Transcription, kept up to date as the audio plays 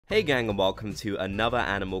Hey gang, and welcome to another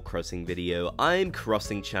Animal Crossing video. I'm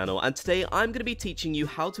Crossing Channel, and today I'm going to be teaching you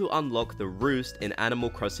how to unlock the Roost in Animal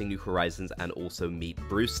Crossing New Horizons and also meet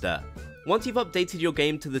Brewster. Once you've updated your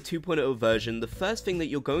game to the 2.0 version, the first thing that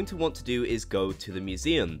you're going to want to do is go to the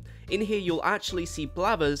museum. In here you'll actually see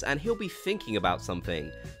Blathers and he'll be thinking about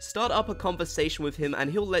something. Start up a conversation with him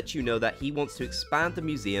and he'll let you know that he wants to expand the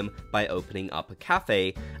museum by opening up a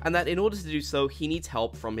cafe, and that in order to do so he needs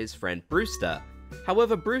help from his friend Brewster.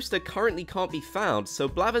 However, Brewster currently can't be found, so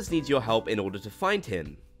Blathers needs your help in order to find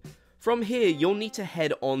him. From here, you'll need to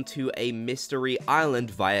head on to a mystery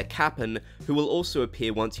island via Cap'n, who will also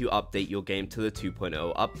appear once you update your game to the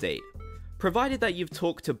 2.0 update. Provided that you've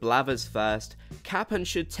talked to Blathers first, Cap'n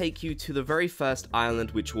should take you to the very first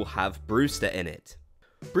island which will have Brewster in it.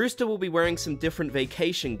 Brewster will be wearing some different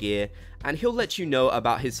vacation gear, and he'll let you know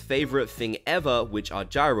about his favorite thing ever, which are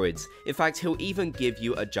gyroids. In fact, he'll even give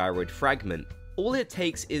you a gyroid fragment. All it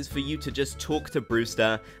takes is for you to just talk to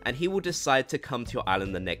Brewster, and he will decide to come to your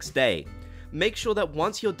island the next day. Make sure that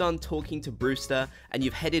once you're done talking to Brewster and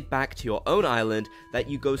you've headed back to your own island, that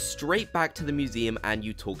you go straight back to the museum and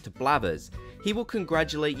you talk to Blathers. He will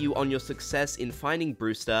congratulate you on your success in finding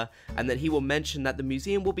Brewster, and then he will mention that the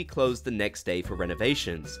museum will be closed the next day for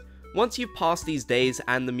renovations. Once you've passed these days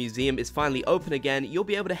and the museum is finally open again, you'll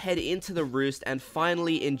be able to head into the Roost and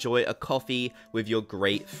finally enjoy a coffee with your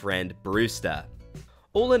great friend Brewster.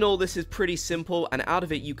 All in all, this is pretty simple, and out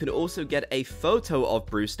of it you can also get a photo of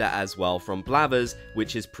Brewster as well from Blathers,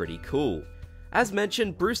 which is pretty cool. As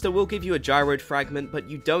mentioned, Brewster will give you a gyroid fragment, but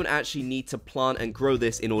you don't actually need to plant and grow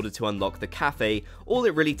this in order to unlock the cafe. All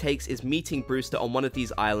it really takes is meeting Brewster on one of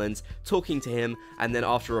these islands, talking to him, and then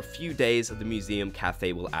after a few days the museum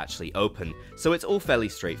cafe will actually open. So it's all fairly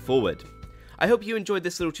straightforward. I hope you enjoyed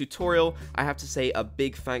this little tutorial. I have to say a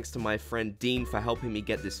big thanks to my friend Dean for helping me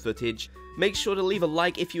get this footage. Make sure to leave a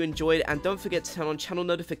like if you enjoyed, and don't forget to turn on channel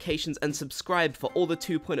notifications and subscribe for all the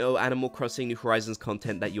 2.0 Animal Crossing New Horizons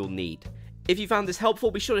content that you'll need. If you found this helpful,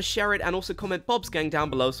 be sure to share it and also comment Bob's Gang down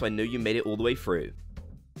below so I know you made it all the way through.